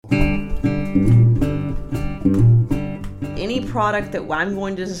product that I'm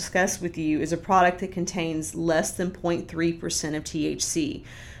going to discuss with you is a product that contains less than 0.3% of THC.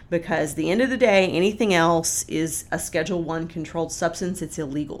 Because at the end of the day, anything else is a Schedule I controlled substance. It's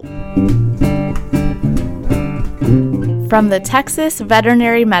illegal. From the Texas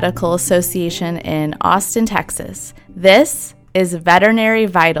Veterinary Medical Association in Austin, Texas, this is Veterinary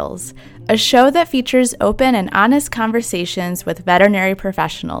Vitals, a show that features open and honest conversations with veterinary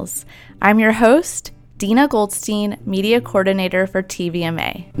professionals. I'm your host, Dina Goldstein, Media Coordinator for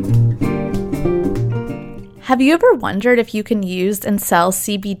TVMA. Have you ever wondered if you can use and sell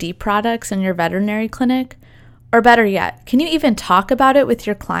CBD products in your veterinary clinic? Or better yet, can you even talk about it with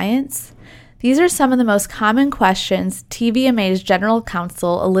your clients? These are some of the most common questions TVMA's General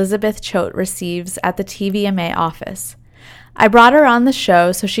Counsel Elizabeth Choate receives at the TVMA office. I brought her on the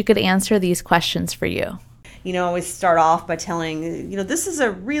show so she could answer these questions for you. I always start off by telling, this is a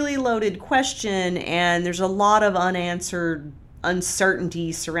really loaded question and there's a lot of unanswered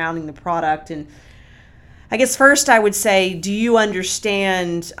uncertainty surrounding the product. And I guess first I would say, do you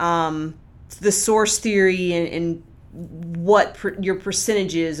understand the source theory and what your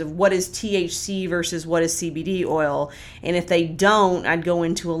percentages of what is THC versus what is CBD oil? And if they don't, I'd go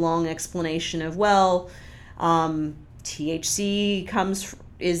into a long explanation of, THC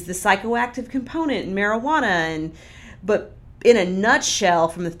is the psychoactive component in marijuana. But in a nutshell,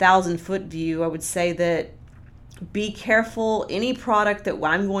 from the 1,000-foot view, I would say that be careful. Any product that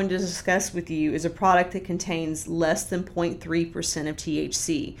I'm going to discuss with you is a product that contains less than 0.3% of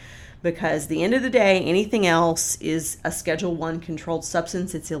THC. Because at the end of the day, anything else is a Schedule I controlled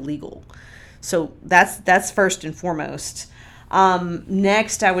substance. It's illegal. So that's first and foremost.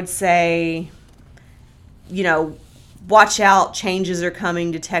 Next, I would say, watch out. Changes are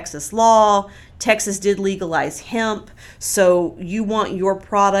coming to Texas law. Texas did legalize hemp. So you want your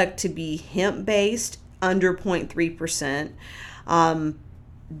product to be hemp-based, under 0.3%.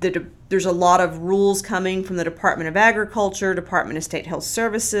 There's a lot of rules coming from the Department of Agriculture, Department of State Health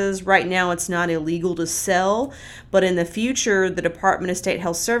Services. Right now, it's not illegal to sell, but in the future, the Department of State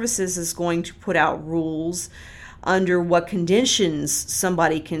Health Services is going to put out rules under what conditions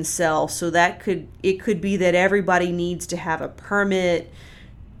somebody can sell. So it could be that everybody needs to have a permit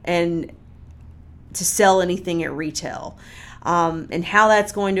and to sell anything at retail. And how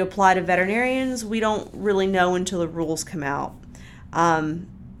that's going to apply to veterinarians, we don't really know until the rules come out.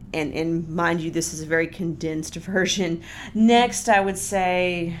 And mind you, this is a very condensed version. Next, I would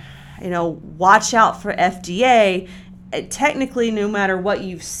say, watch out for FDA. Technically, no matter what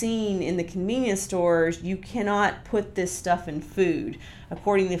you've seen in the convenience stores, you cannot put this stuff in food.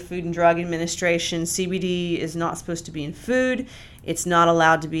 According to the Food and Drug Administration, CBD is not supposed to be in food. It's not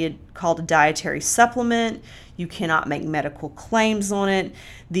allowed to be called a dietary supplement. You cannot make medical claims on it.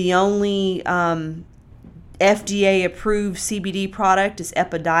 The only FDA-approved CBD product is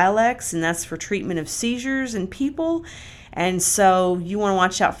Epidiolex, and that's for treatment of seizures in people. And so you want to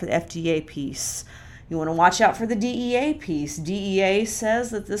watch out for the FDA piece. You want to watch out for the DEA piece. DEA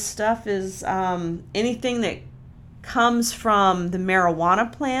says that this stuff is anything that comes from the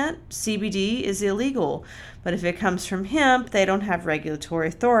marijuana plant, CBD, is illegal. But if it comes from hemp, they don't have regulatory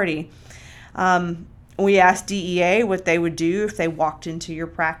authority. We asked DEA what they would do if they walked into your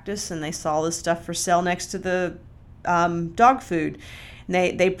practice and they saw this stuff for sale next to the dog food.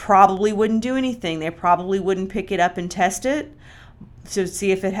 And they probably wouldn't do anything. They probably wouldn't pick it up and test it to see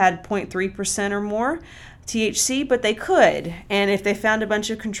if it had 0.3% or more THC, but they could. And if they found a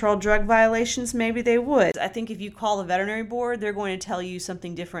bunch of controlled drug violations, maybe they would. I think if you call the veterinary board, they're going to tell you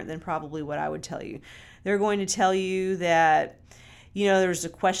something different than probably what I would tell you. They're going to tell you that there's a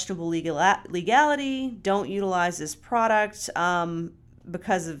questionable legality. Don't utilize this product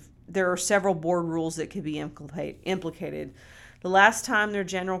because there are several board rules that could be implicated. The last time their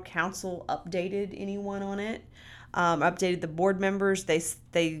general counsel updated anyone on it, updated the board members,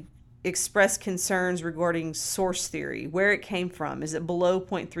 they expressed concerns regarding source theory, where it came from. Is it below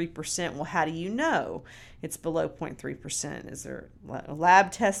 0.3%? Well, how do you know it's below 0.3%? Is there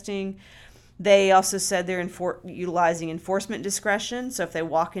lab testing? They also said they're utilizing enforcement discretion. So if they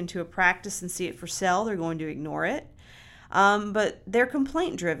walk into a practice and see it for sale, they're going to ignore it. But they're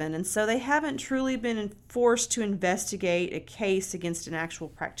complaint driven. And so they haven't truly been forced to investigate a case against an actual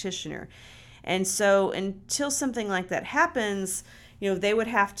practitioner. And so until something like that happens, they would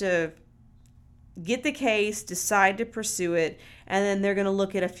have to get the case, decide to pursue it, and then they're going to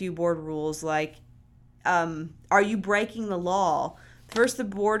look at a few board rules like, are you breaking the law? First, the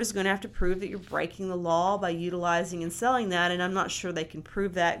board is going to have to prove that you're breaking the law by utilizing and selling that, and I'm not sure they can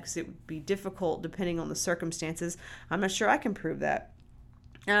prove that because it would be difficult depending on the circumstances. I'm not sure I can prove that.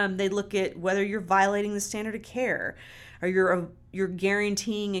 They look at whether you're violating the standard of care, or you're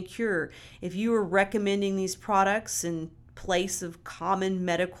guaranteeing a cure. If you are recommending these products in place of common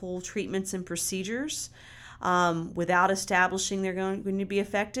medical treatments and procedures, without establishing they're going to be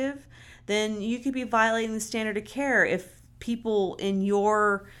effective, then you could be violating the standard of care. If people in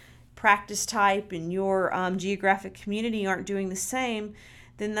your practice type, in your geographic community aren't doing the same,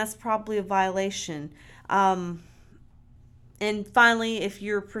 then that's probably a violation. And finally, if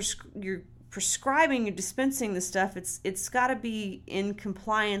you're prescribing or dispensing the stuff, it's got to be in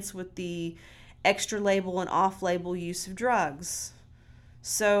compliance with the extra label and off-label use of drugs.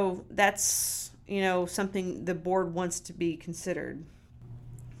 So that's, something the board wants to be considered.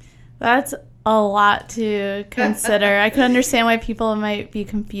 That's a lot to consider. I can understand why people might be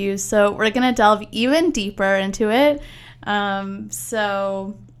confused. So we're going to delve even deeper into it. The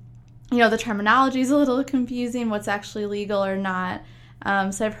terminology is a little confusing, what's actually legal or not.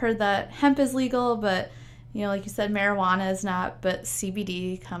 So I've heard that hemp is legal, but, like you said, marijuana is not, but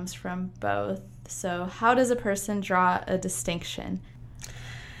CBD comes from both. So how does a person draw a distinction?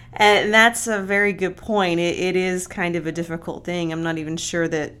 And that's a very good point. It is kind of a difficult thing. I'm not even sure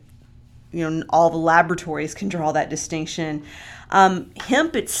that, all the laboratories can draw that distinction.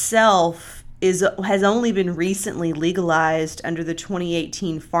 Hemp itself has only been recently legalized under the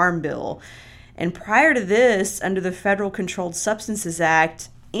 2018 Farm Bill. And prior to this, under the Federal Controlled Substances Act,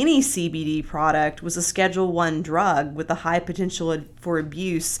 any CBD product was a Schedule I drug with a high potential for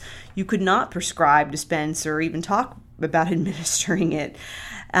abuse. You could not prescribe, dispense, or even talk about administering it.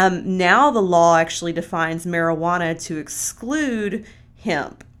 Now the law actually defines marijuana to exclude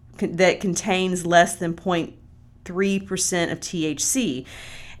hemp that contains less than 0.3% of THC.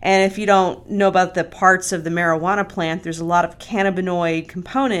 And if you don't know about the parts of the marijuana plant, there's a lot of cannabinoid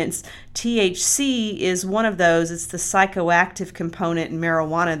components. THC is one of those. It's the psychoactive component in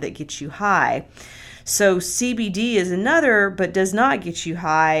marijuana that gets you high. So CBD is another, but does not get you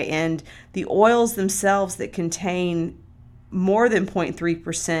high. And the oils themselves that contain more than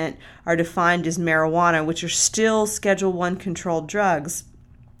 0.3% are defined as marijuana, which are still Schedule I controlled drugs.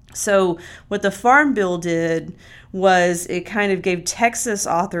 So what the Farm Bill did was it kind of gave Texas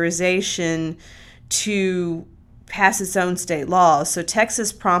authorization to pass its own state laws. So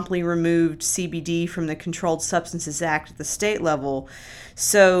Texas promptly removed CBD from the Controlled Substances Act at the state level.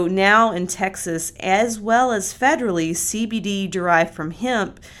 So now in Texas, as well as federally, CBD derived from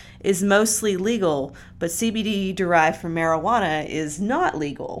hemp is mostly legal, but CBD derived from marijuana is not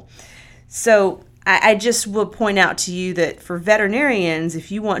legal. So I just will point out to you that for veterinarians,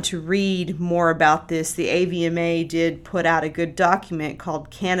 if you want to read more about this, the AVMA did put out a good document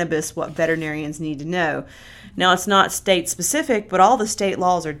called Cannabis, What Veterinarians Need to Know. Now, it's not state specific, but all the state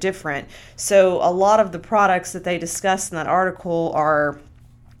laws are different. So a lot of the products that they discuss in that article are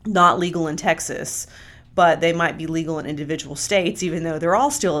not legal in Texas, but they might be legal in individual states, even though they're all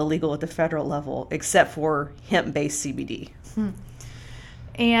still illegal at the federal level, except for hemp-based CBD.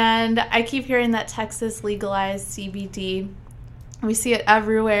 And I keep hearing that Texas legalized CBD. We see it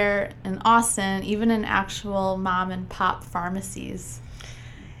everywhere in Austin, even in actual mom and pop pharmacies.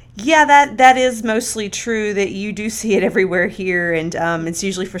 Yeah, that is mostly true, that you do see it everywhere here, and it's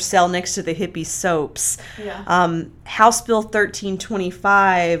usually for sale next to the hippie soaps. Yeah. House Bill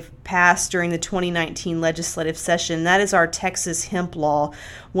 1325 passed during the 2019 legislative session. That is our Texas hemp law.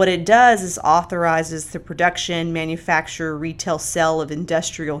 What it does is authorizes the production, manufacture, retail sale of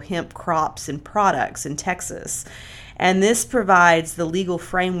industrial hemp crops and products in Texas. And this provides the legal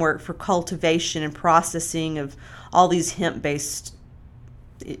framework for cultivation and processing of all these hemp-based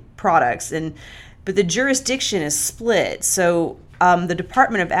products, but the jurisdiction is split. So the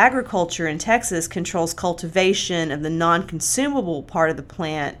Department of Agriculture in Texas controls cultivation of the non-consumable part of the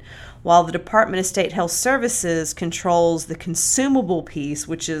plant, while the Department of State Health Services controls the consumable piece,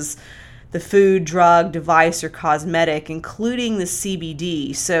 which is the food, drug, device, or cosmetic, including the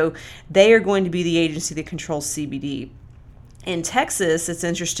CBD. So they are going to be the agency that controls CBD. In Texas, it's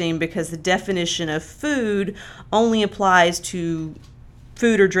interesting because the definition of food only applies to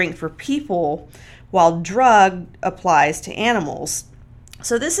food or drink for people, while drug applies to animals.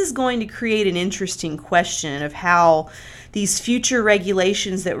 So this is going to create an interesting question of how these future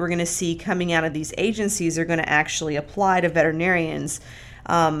regulations that we're going to see coming out of these agencies are going to actually apply to veterinarians.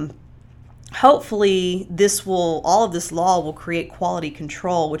 Hopefully, all of this law will create quality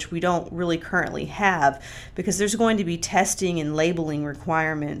control, which we don't really currently have, because there's going to be testing and labeling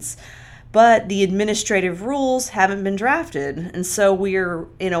requirements. But the administrative rules haven't been drafted, and so we're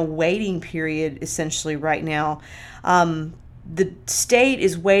in a waiting period essentially right now. The state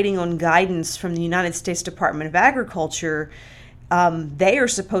is waiting on guidance from the United States Department of Agriculture they are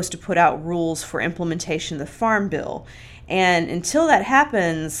supposed to put out rules for implementation of the Farm Bill. And until that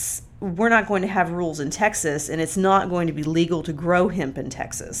happens, we're not going to have rules in Texas, and it's not going to be legal to grow hemp in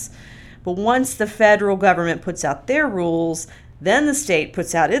Texas. But once the federal government puts out their rules, then the state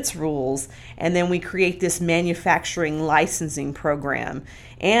puts out its rules, and then we create this manufacturing licensing program,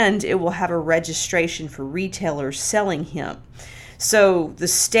 and it will have a registration for retailers selling hemp. So the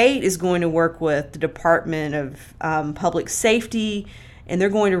state is going to work with the Department of Public Safety, and they're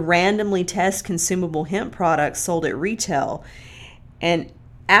going to randomly test consumable hemp products sold at retail. And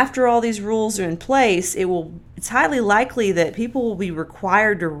after all these rules are in place, it's highly likely that people will be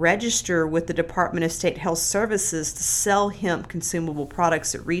required to register with the Department of State Health Services to sell hemp consumable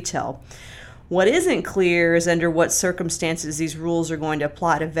products at retail. What isn't clear is under what circumstances these rules are going to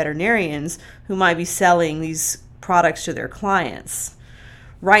apply to veterinarians who might be selling these products to their clients.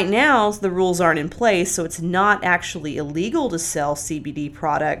 Right now, the rules aren't in place, so it's not actually illegal to sell CBD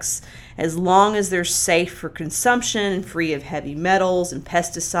products as long as they're safe for consumption and free of heavy metals and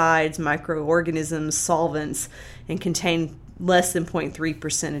pesticides, microorganisms, solvents, and contain less than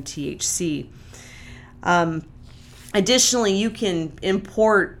 0.3% of THC. Additionally, you can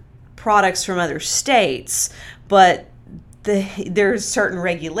import products from other states, but there's certain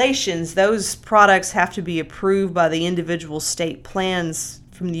regulations. Those products have to be approved by the individual state plans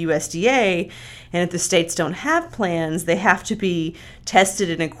from the USDA, and if the states don't have plans, they have to be tested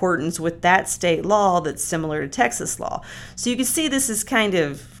in accordance with that state law that's similar to Texas law. So you can see this is kind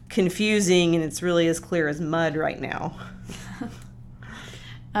of confusing, and it's really as clear as mud right now.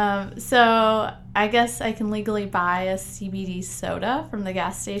 So I guess I can legally buy a CBD soda from the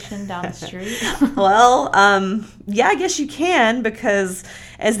gas station down the street. Well, yeah, I guess you can, because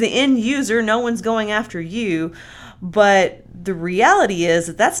as the end user, no one's going after you. But the reality is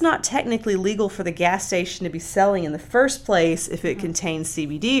that that's not technically legal for the gas station to be selling in the first place if it contains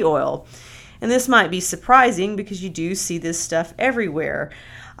CBD oil. And this might be surprising because you do see this stuff everywhere.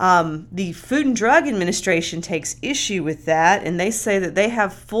 The Food and Drug Administration takes issue with that, and they say that they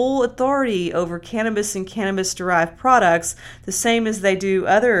have full authority over cannabis and cannabis-derived products, the same as they do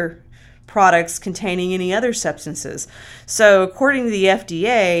other products containing any other substances. So according to the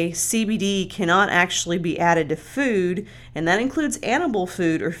FDA, CBD cannot actually be added to food, and that includes animal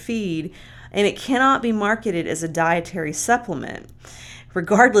food or feed, and it cannot be marketed as a dietary supplement,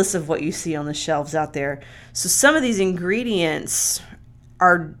 regardless of what you see on the shelves out there. So some of these ingredients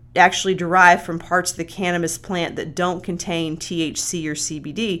are actually derived from parts of the cannabis plant that don't contain THC or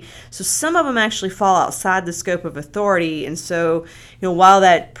CBD. So some of them actually fall outside the scope of authority. And so, while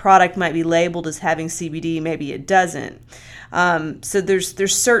that product might be labeled as having CBD, maybe it doesn't. So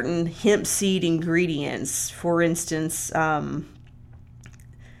there's certain hemp seed ingredients. For instance,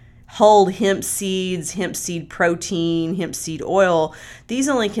 whole hemp seeds, hemp seed protein, hemp seed oil. These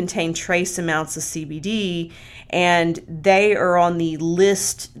only contain trace amounts of CBD, and they are on the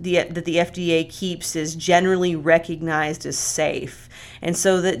list that the FDA keeps as generally recognized as safe. And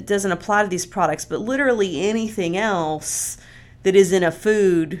so that doesn't apply to these products, but literally anything else that is in a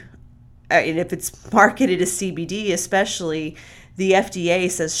food, and if it's marketed as CBD especially, the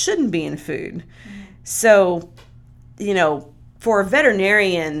FDA says shouldn't be in food. So, for a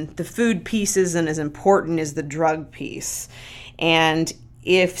veterinarian, the food piece isn't as important as the drug piece. And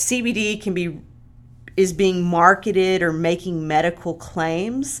if CBD is being marketed or making medical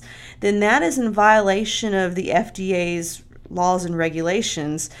claims, then that is in violation of the FDA's laws and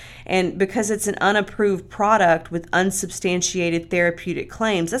regulations. And because it's an unapproved product with unsubstantiated therapeutic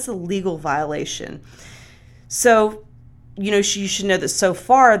claims, that's a legal violation. So, you should know that so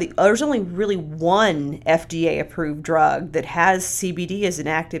far, there's only really one FDA-approved drug that has CBD as an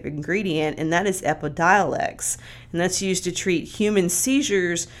active ingredient, and that is Epidiolex. And that's used to treat human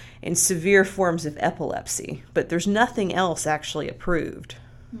seizures and severe forms of epilepsy. But there's nothing else actually approved.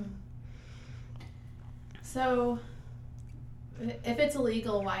 So, if it's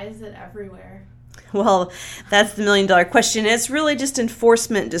illegal, why is it everywhere? Well, that's the million-dollar question. It's really just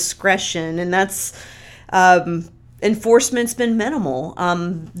enforcement discretion, and that's... enforcement's been minimal.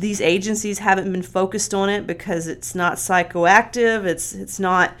 These agencies haven't been focused on it because it's not psychoactive. It's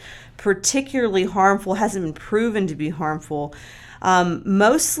not particularly harmful, hasn't been proven to be harmful.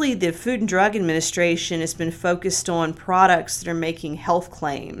 Mostly the Food and Drug Administration has been focused on products that are making health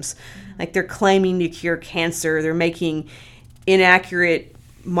claims. Like they're claiming to cure cancer. They're making inaccurate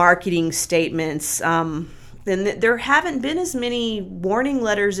marketing statements. And there haven't been as many warning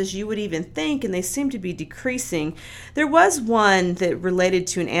letters as you would even think, and they seem to be decreasing. There was one that related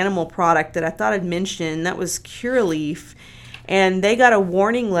to an animal product that I thought I'd mention. That was Curaleaf, and they got a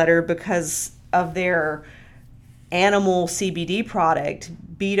warning letter because of their animal CBD product,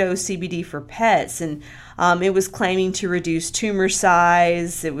 Beto CBD for pets, and it was claiming to reduce tumor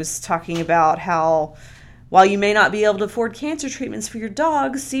size. It was talking about how while you may not be able to afford cancer treatments for your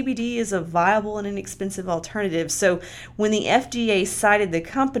dog, CBD is a viable and inexpensive alternative. So when the FDA cited the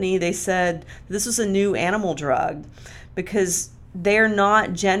company, they said this was a new animal drug because they're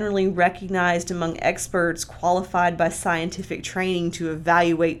not generally recognized among experts qualified by scientific training to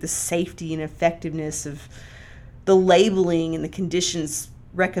evaluate the safety and effectiveness of the labeling and the conditions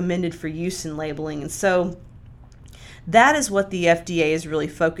recommended for use in labeling. And so that is what the FDA is really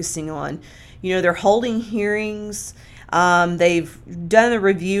focusing on. You know, they're holding hearings. They've done a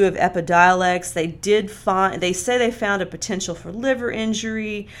review of Epidiolex. They say they found a potential for liver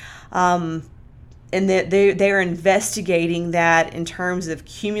injury, and that they are investigating that in terms of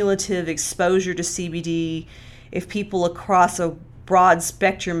cumulative exposure to CBD. If people across a broad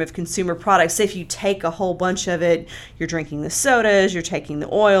spectrum of consumer products, say if you take a whole bunch of it, you're drinking the sodas, you're taking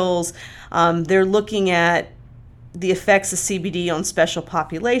the oils, they're looking at the effects of CBD on special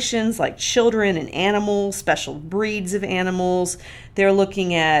populations like children and animals, special breeds of animals. They're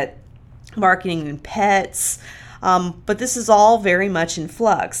looking at marketing in pets, but this is all very much in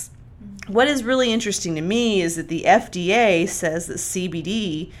flux. What is really interesting to me is that the FDA says that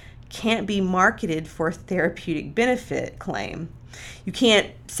CBD can't be marketed for a therapeutic benefit claim. You can't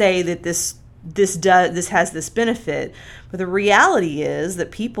say that this has this benefit, but the reality is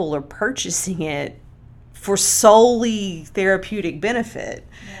that people are purchasing it for solely therapeutic benefit.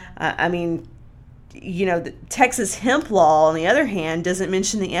 Yeah. I mean, you know, the Texas hemp law, on the other hand, doesn't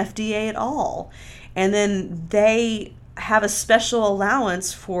mention the FDA at all. And then they have a special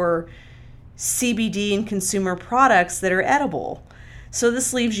allowance for CBD and consumer products that are edible. So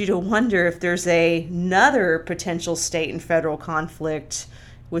this leaves you to wonder if there's another potential state and federal conflict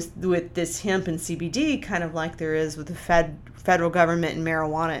with this hemp and CBD, kind of like there is with the federal government and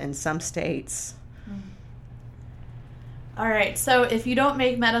marijuana in some states. All right, so if you don't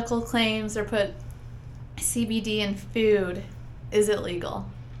make medical claims or put CBD in food, is it legal?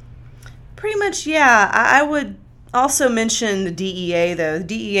 Pretty much, yeah. I would also mention the DEA, though. The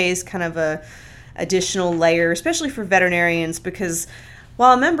DEA is kind of a additional layer, especially for veterinarians, because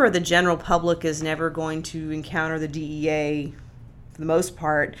while a member of the general public is never going to encounter the DEA for the most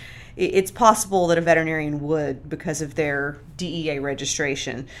part, it's possible that a veterinarian would because of their DEA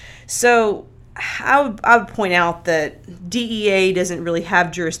registration. So I would point out that DEA doesn't really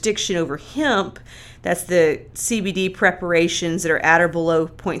have jurisdiction over hemp. That's the CBD preparations that are at or below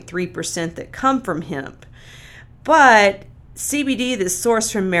 0.3% that come from hemp. But CBD that's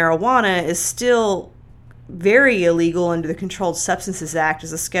sourced from marijuana is still very illegal under the Controlled Substances Act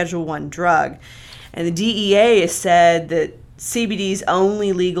as a Schedule I drug. And the DEA has said that CBD is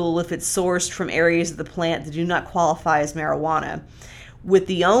only legal if it's sourced from areas of the plant that do not qualify as marijuana, with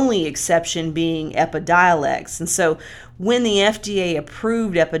the only exception being Epidiolex. And so when the FDA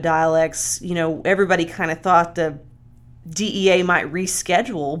approved Epidiolex, you know, everybody kind of thought the DEA might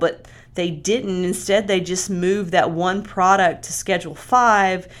reschedule, but they didn't. Instead, they just moved that one product to Schedule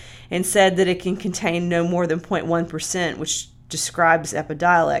 5 and said that it can contain no more than 0.1%, which describes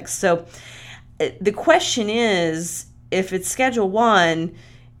Epidiolex. So the question is, if it's Schedule 1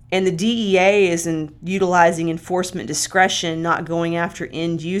 and the DEA is utilizing enforcement discretion, not going after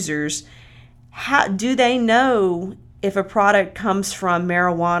end users, how do they know if a product comes from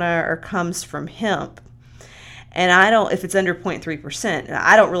marijuana or comes from hemp? And if it's under 0.3%,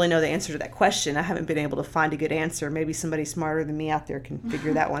 I don't really know the answer to that question. I haven't been able to find a good answer. Maybe somebody smarter than me out there can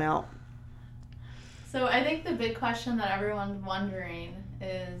figure that one out. So I think the big question that everyone's wondering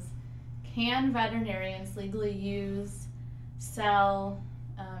is, can veterinarians legally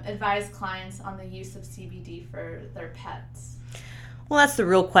advise clients on the use of CBD for their pets? Well, that's the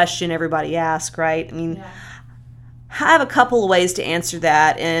real question everybody asks, right? I mean, I have a couple of ways to answer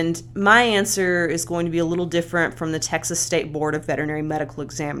that, and my answer is going to be a little different from the Texas State Board of Veterinary Medical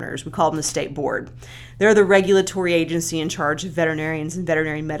Examiners. We call them the State Board. They're the regulatory agency in charge of veterinarians and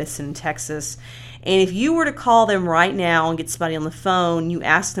veterinary medicine in Texas. And if you were to call them right now and get somebody on the phone, you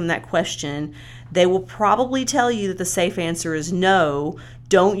ask them that question, they will probably tell you that the safe answer is no.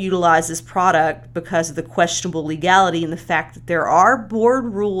 Don't utilize this product because of the questionable legality and the fact that there are board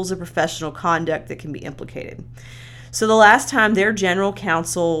rules of professional conduct that can be implicated. So the last time their general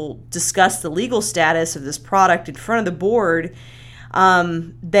counsel discussed the legal status of this product in front of the board,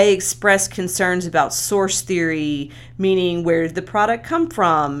 they expressed concerns about source theory, meaning where did the product come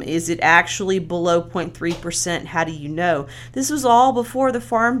from? Is it actually below 0.3%? How do you know? This was all before the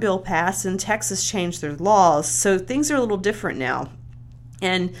Farm Bill passed and Texas changed their laws, so things are a little different now.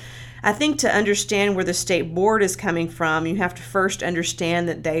 And I think to understand where the state board is coming from, you have to first understand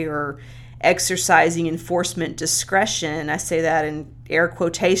that they are exercising enforcement discretion. I say that in air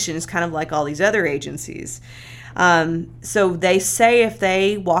quotations, kind of like all these other agencies. So they say if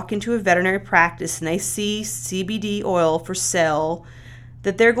they walk into a veterinary practice and they see CBD oil for sale,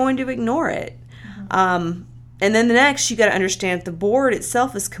 that they're going to ignore it. And then the next, you got to understand the board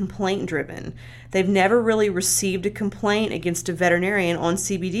itself is complaint driven. They've never really received a complaint against a veterinarian on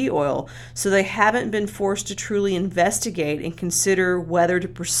CBD oil, so they haven't been forced to truly investigate and consider whether to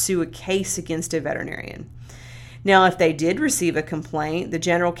pursue a case against a veterinarian. Now, if they did receive a complaint, the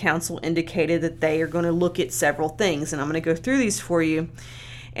general counsel indicated that they are going to look at several things, and I'm going to go through these for you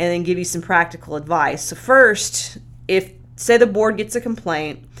and then give you some practical advice. So first, if, say, the board gets a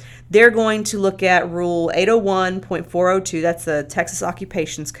complaint, they're going to look at Rule 801.402, that's the Texas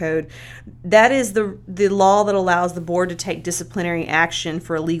Occupations Code. That is the law that allows the board to take disciplinary action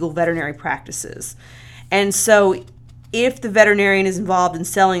for illegal veterinary practices. And so if the veterinarian is involved in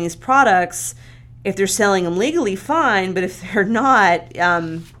selling these products, if they're selling them legally, fine, but if they're not,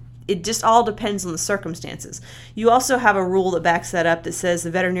 it just all depends on the circumstances. You also have a rule that backs that up that says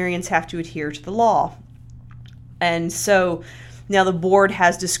the veterinarians have to adhere to the law. And so now the board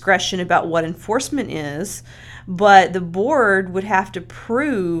has discretion about what enforcement is, but the board would have to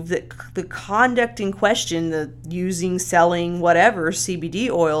prove that the conduct in question, the using, selling, whatever, CBD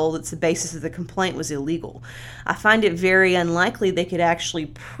oil that's the basis of the complaint was illegal. I find it very unlikely they could actually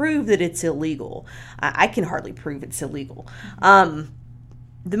prove that it's illegal. I can hardly prove it's illegal.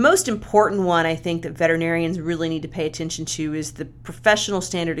 The most important one I think that veterinarians really need to pay attention to is the professional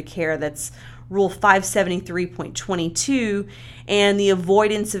standard of care. That's Rule 573.22 and the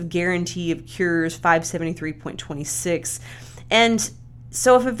avoidance of guarantee of cures 573.26. And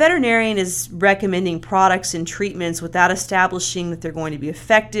so if a veterinarian is recommending products and treatments without establishing that they're going to be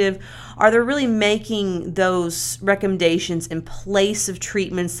effective, are they really making those recommendations in place of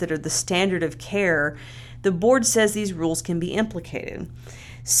treatments that are the standard of care, the board says these rules can be implicated.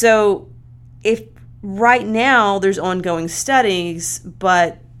 So if right now there's ongoing studies,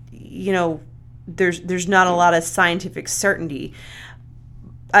 but there's not a lot of scientific certainty.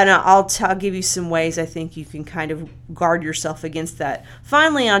 And I'll give you some ways I think you can kind of guard yourself against that.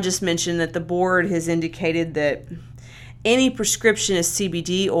 Finally, I'll just mention that the board has indicated that any prescription of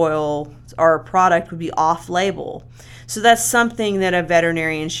CBD oil or a product would be off-label. So that's something that a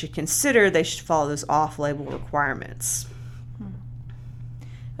veterinarian should consider. They should follow those off-label requirements.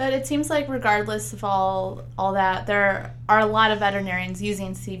 But it seems like regardless of all that, there are a lot of veterinarians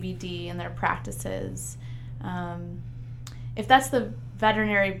using CBD in their practices. If that's the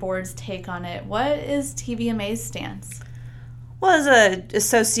veterinary board's take on it, what is TVMA's stance? Well, as an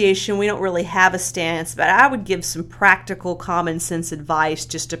association, we don't really have a stance, but I would give some practical common sense advice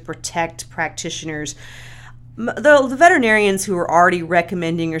just to protect practitioners. The veterinarians who are already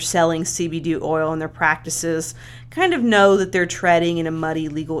recommending or selling CBD oil in their practices kind of know that they're treading in a muddy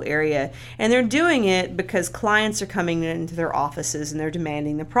legal area, and they're doing it because clients are coming into their offices and they're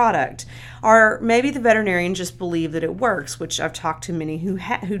demanding the product. Or maybe the veterinarian just believe that it works, which I've talked to many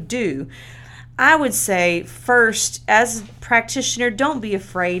who do. I would say, first, as a practitioner, don't be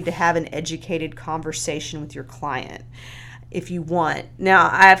afraid to have an educated conversation with your client if you want. Now,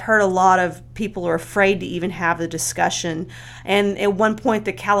 I've heard a lot of people are afraid to even have the discussion. And at one point,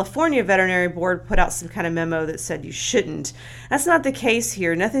 the California Veterinary Board put out some kind of memo that said you shouldn't. That's not the case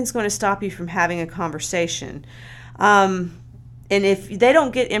here. Nothing's going to stop you from having a conversation. And if they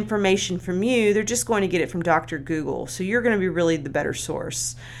don't get information from you, they're just going to get it from Dr. Google. So you're going to be really the better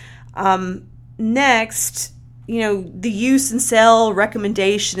source. Next, the use and sell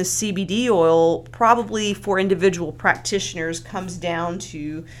recommendation of CBD oil probably for individual practitioners comes down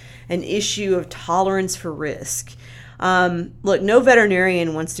to an issue of tolerance for risk. Look, no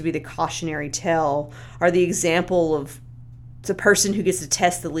veterinarian wants to be the cautionary tale or the example of the person who gets to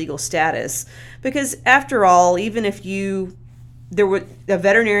test the legal status. Because after all, even if a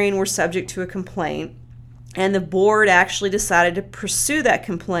veterinarian were subject to a complaint and the board actually decided to pursue that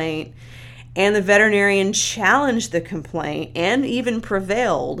complaint, and the veterinarian challenged the complaint and even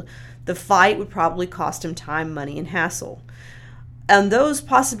prevailed, the fight would probably cost him time, money, and hassle. And those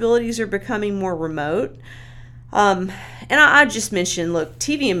possibilities are becoming more remote. And I just mentioned, look,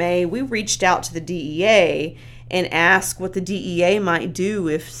 TVMA, we reached out to the DEA and asked what the DEA might do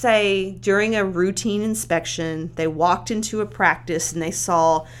if, say, during a routine inspection, they walked into a practice and they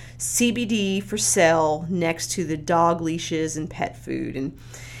saw CBD for sale next to the dog leashes and pet food. And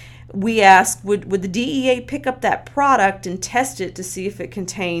we asked, would the DEA pick up that product and test it to see if it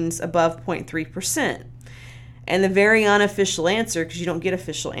contains above 0.3%? And the very unofficial answer, because you don't get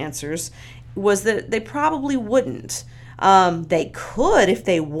official answers, was that they probably wouldn't. They could if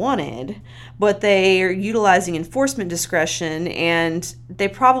they wanted, but they are utilizing enforcement discretion, and they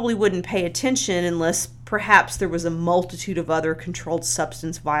probably wouldn't pay attention unless perhaps there was a multitude of other controlled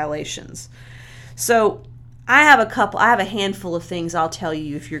substance violations. So I have a handful of things I'll tell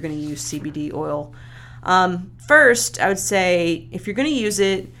you if you're going to use CBD oil. First, I would say if you're going to use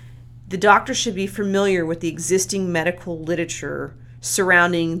it, the doctor should be familiar with the existing medical literature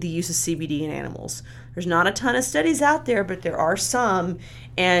surrounding the use of CBD in animals. There's not a ton of studies out there, but there are some,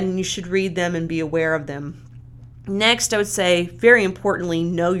 and you should read them and be aware of them. Next, I would say, very importantly,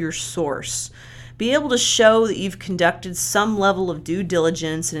 know your source. Be able to show that you've conducted some level of due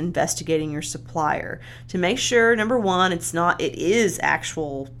diligence in investigating your supplier to make sure, number one, it is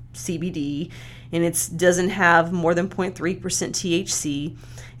actual CBD and it doesn't have more than 0.3% THC.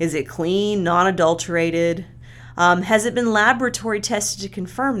 Is it clean, non-adulterated? Has it been laboratory tested to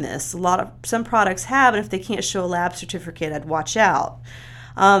confirm this? Some products have, and if they can't show a lab certificate, I'd watch out.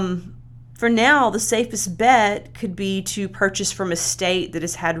 For now, the safest bet could be to purchase from a state that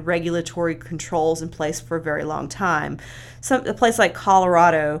has had regulatory controls in place for a very long time. A place like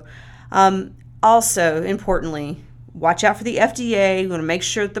Colorado. Also, importantly, watch out for the FDA. You want to make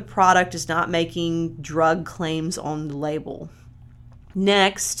sure that the product is not making drug claims on the label.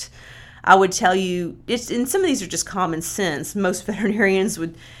 Next, I would tell you, and some of these are just common sense. Most veterinarians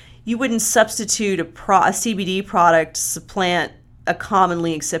wouldn't substitute a CBD product to supplant a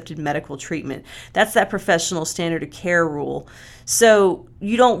commonly accepted medical treatment. That's that professional standard of care rule. So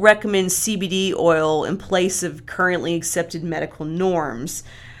you don't recommend CBD oil in place of currently accepted medical norms.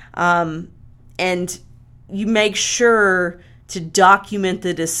 And you make sure to document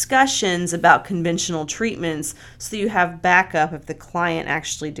the discussions about conventional treatments so that you have backup if the client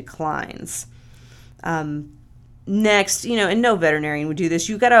actually declines. Next, and no veterinarian would do this,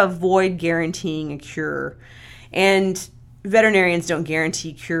 you've got to avoid guaranteeing a cure. And veterinarians don't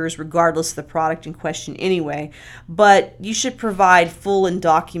guarantee cures regardless of the product in question anyway, but you should provide full and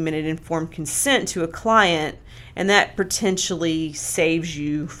documented informed consent to a client, and that potentially saves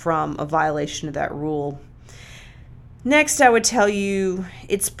you from a violation of that rule. Next, I would tell you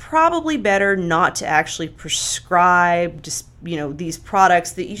it's probably better not to actually prescribe these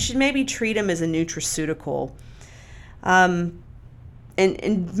products, that you should maybe treat them as a nutraceutical.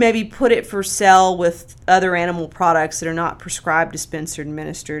 And maybe put it for sale with other animal products that are not prescribed, dispensed, or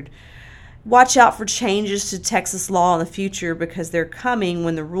administered. Watch out for changes to Texas law in the future because they're coming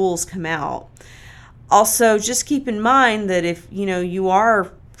when the rules come out. Also, just keep in mind that if you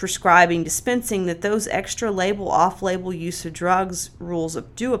are prescribing, dispensing, that those extra label, off-label use of drugs rules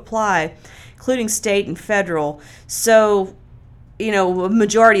do apply, including state and federal. So, a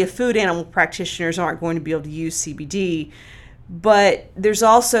majority of food animal practitioners aren't going to be able to use CBD. But there's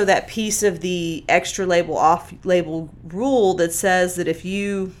also that piece of the extra label, off-label rule that says that if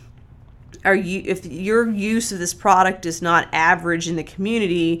your use of this product is not average in the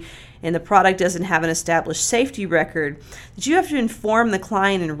community and the product doesn't have an established safety record, that you have to inform the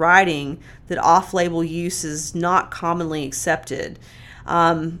client in writing that off-label use is not commonly accepted.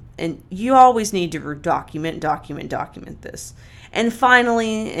 And you always need to document this. And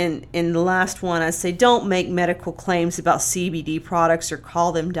finally, in the last one, I say don't make medical claims about CBD products or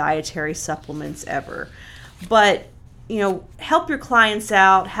call them dietary supplements ever. But, help your clients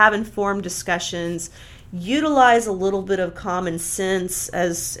out, have informed discussions, utilize a little bit of common sense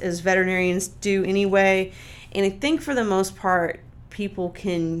as veterinarians do anyway. And I think for the most part, people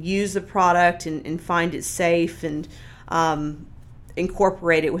can use the product and find it safe and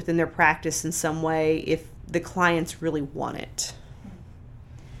incorporate it within their practice in some way if the clients really want it.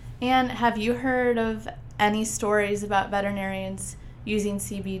 And have you heard of any stories about veterinarians using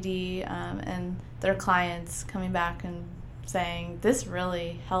CBD and their clients coming back and saying, this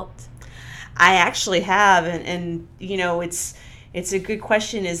really helped? I actually have, and it's a good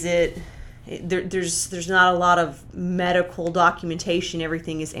question. There's not a lot of medical documentation.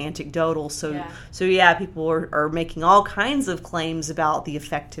 Everything is anecdotal. So people are making all kinds of claims about the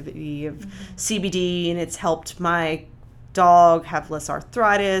effectivity of CBD, and it's helped my dog have less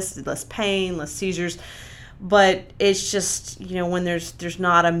arthritis, less pain, less seizures. But it's just, when there's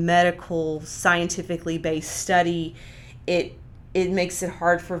not a medical, scientifically based study, it makes it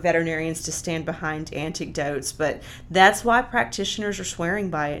hard for veterinarians to stand behind anecdotes. But that's why practitioners are swearing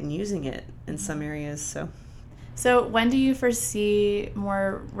by it and using it in some areas. So when do you foresee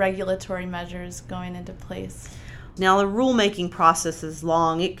more regulatory measures going into place? Now, the rulemaking process is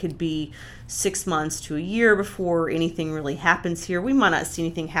long. It could be 6 months to a year before anything really happens here. We might not see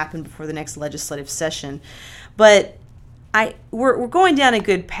anything happen before the next legislative session. But we're going down a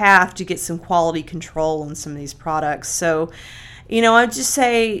good path to get some quality control on some of these products. So, I'd just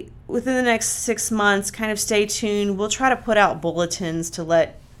say within the next 6 months, kind of stay tuned. We'll try to put out bulletins to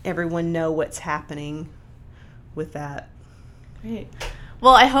let everyone know what's happening with that. Great.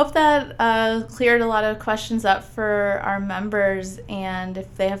 Well, I hope that cleared a lot of questions up for our members, and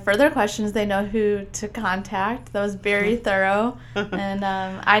if they have further questions, they know who to contact. That was very thorough, and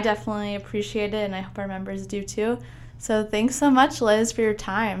I definitely appreciate it, and I hope our members do too. So thanks so much, Liz, for your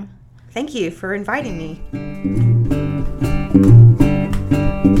time. Thank you for inviting me.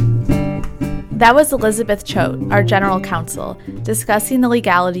 That was Elizabeth Choate, our general counsel, discussing the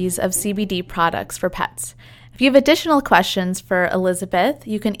legalities of CBD products for pets. If you have additional questions for Elizabeth,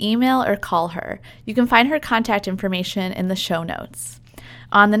 you can email or call her. You can find her contact information in the show notes.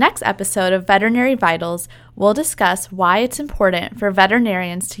 On the next episode of Veterinary Vitals, we'll discuss why it's important for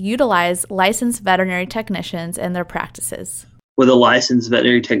veterinarians to utilize licensed veterinary technicians in their practices. With a licensed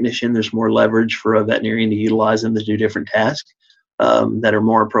veterinary technician, there's more leverage for a veterinarian to utilize them to do different tasks that are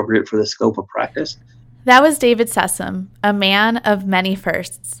more appropriate for the scope of practice. That was David Sessom, a man of many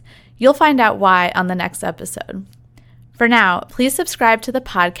firsts. You'll find out why on the next episode. For now, please subscribe to the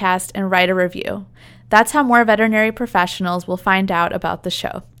podcast and write a review. That's how more veterinary professionals will find out about the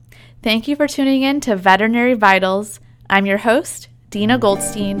show. Thank you for tuning in to Veterinary Vitals. I'm your host, Dina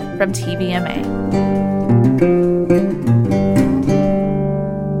Goldstein from TVMA.